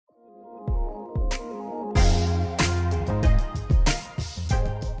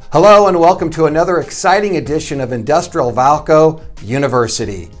Hello and welcome to another exciting edition of Industrial Valco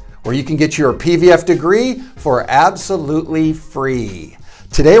University, where you can get your PVF degree for absolutely free.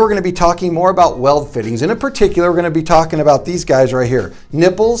 Today we're going to be talking more about weld fittings, and in particular we're going to be talking about these guys right here,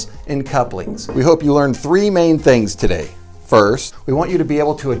 nipples and couplings. We hope you learn three main things today. First, we want you to be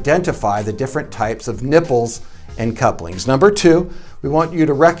able to identify the different types of nipples and couplings. Number two, we want you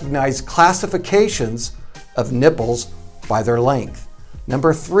to recognize classifications of nipples by their length.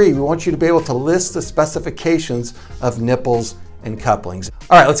 Number three, we want you to be able to list the specifications of nipples and couplings.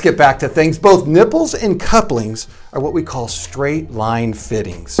 All right, let's get back to things. Both nipples and couplings are what we call straight line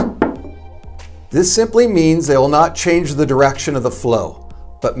fittings. This simply means they will not change the direction of the flow,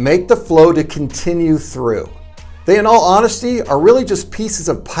 but make the flow to continue through. They, in all honesty, are really just pieces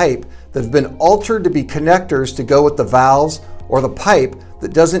of pipe that have been altered to be connectors to go with the valves or the pipe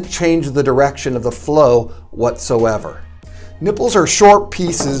that doesn't change the direction of the flow whatsoever. Nipples are short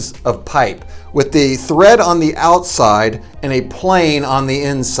pieces of pipe with the thread on the outside and a plane on the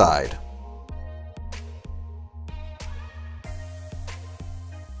inside.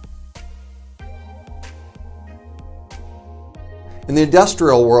 In the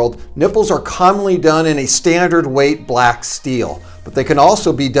industrial world, nipples are commonly done in a standard weight black steel, but they can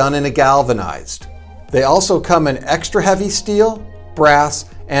also be done in a galvanized. They also come in extra heavy steel, brass,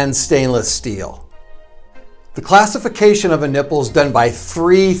 and stainless steel. The classification of a nipple is done by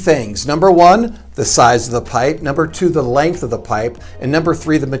three things. Number one, the size of the pipe. Number two, the length of the pipe. And number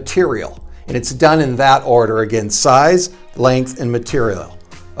three, the material. And it's done in that order again, size, length, and material.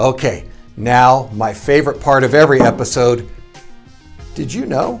 Okay, now my favorite part of every episode. Did you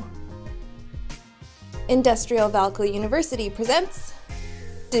know? Industrial Valco University presents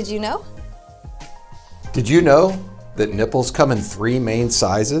Did You Know? Did you know that nipples come in three main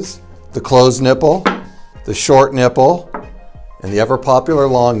sizes? The closed nipple, the short nipple, and the ever popular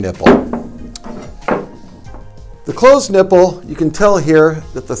long nipple. The closed nipple, you can tell here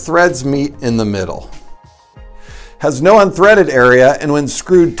that the threads meet in the middle. Has no unthreaded area, and when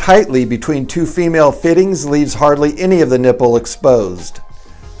screwed tightly between two female fittings, leaves hardly any of the nipple exposed.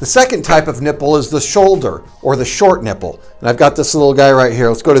 The second type of nipple is the shoulder, or the short nipple. And I've got this little guy right here.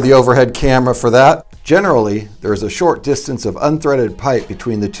 Let's go to the overhead camera for that. Generally, there is a short distance of unthreaded pipe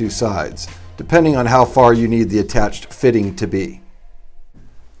between the two sides, depending on how far you need the attached fitting to be.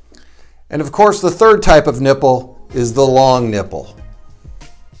 And of course, the third type of nipple is the long nipple.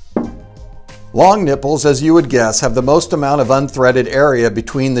 Long nipples, as you would guess, have the most amount of unthreaded area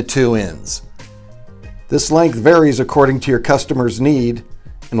between the two ends. This length varies according to your customer's need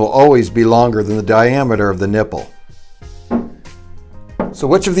and will always be longer than the diameter of the nipple. So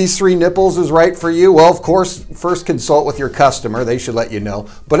which of these three nipples is right for you? Well, of course, first consult with your customer. They should let you know.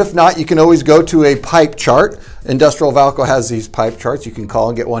 But if not, you can always go to a pipe chart. Industrial Valco has these pipe charts. You can call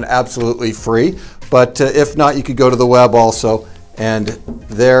and get one absolutely free. But if not, you could go to the web also, and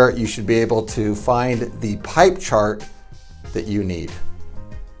there you should be able to find the pipe chart that you need.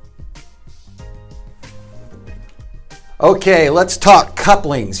 Okay, let's talk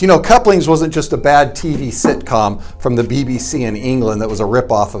couplings. You know, couplings wasn't just a bad TV sitcom from the BBC in England that was a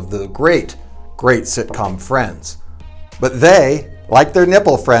ripoff of the great sitcom Friends. But they, like their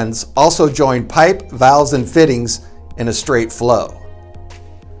nipple friends, also join pipe, valves, and fittings in a straight flow.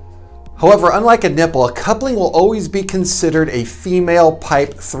 However, unlike a nipple, a coupling will always be considered a female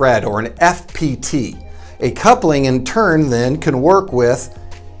pipe thread, or an FPT. A coupling in turn then can work with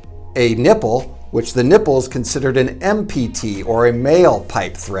a nipple, which the nipple is considered an MPT, or a male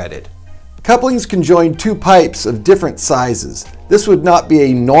pipe threaded. Couplings can join two pipes of different sizes. This would not be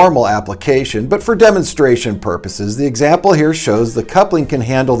a normal application, but for demonstration purposes, the example here shows the coupling can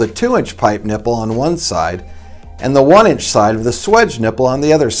handle the 2-inch pipe nipple on one side and the 1-inch side of the swedge nipple on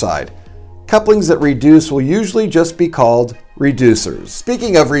the other side. Couplings that reduce will usually just be called reducers.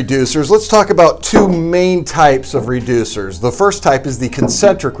 Speaking of reducers, let's talk about two main types of reducers. The first type is the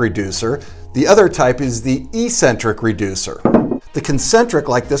concentric reducer. The other type is the eccentric reducer. The concentric,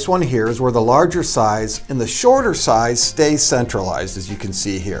 like this one here, is where the larger size and the shorter size stays centralized, as you can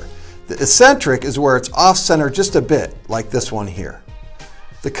see here. The eccentric is where it's off-center just a bit, like this one here.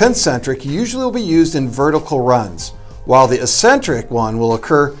 The concentric usually will be used in vertical runs, while the eccentric one will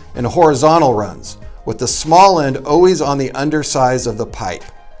occur in horizontal runs, with the small end always on the undersize of the pipe.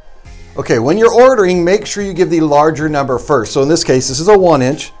 Okay, when you're ordering, make sure you give the larger number first. So in this case, this is a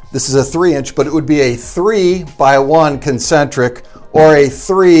 1-inch, this is a 3-inch, but it would be a 3x1 concentric or a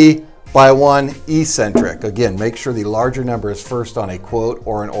 3x1 eccentric. Again, make sure the larger number is first on a quote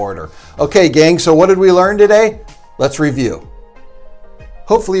or an order. Okay, gang, so what did we learn today? Let's review.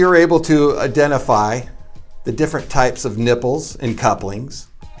 Hopefully you're able to identify the different types of nipples and couplings.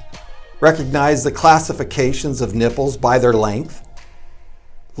 recognize the classifications of nipples by their length,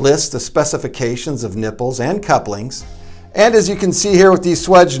 list the specifications of nipples and couplings, and as you can see here with these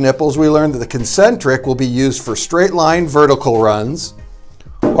swedge nipples, we learned that the concentric will be used for straight line vertical runs,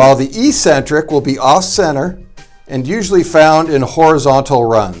 while the eccentric will be off-center and usually found in horizontal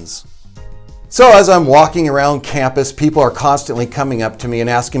runs. So as I'm walking around campus, people are constantly coming up to me and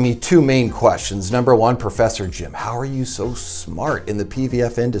asking me two main questions. Number one, Professor Jim, how are you so smart in the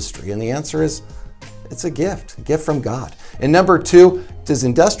PVF industry? And the answer is, it's a gift from God. And number two, does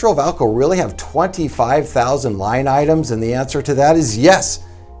Industrial Valco really have 25,000 line items? And the answer to that is yes.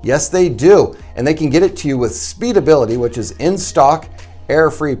 Yes, they do. And they can get it to you with speedability, which is in stock,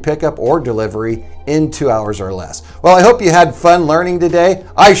 air-free pickup or delivery in 2 hours or less. Well, I hope you had fun learning today.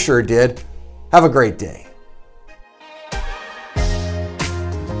 I sure did. Have a great day.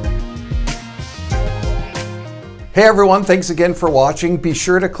 Hey everyone, thanks again for watching. Be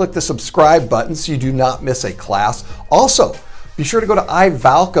sure to click the subscribe button so you do not miss a class. Also, be sure to go to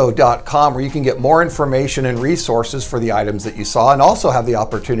ivalco.com where you can get more information and resources for the items that you saw and also have the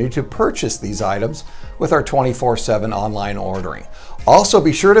opportunity to purchase these items with our 24/7 online ordering. Also,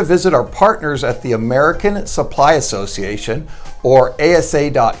 be sure to visit our partners at the American Supply Association or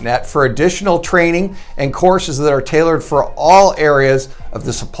ASA.net for additional training and courses that are tailored for all areas of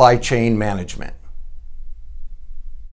the supply chain management.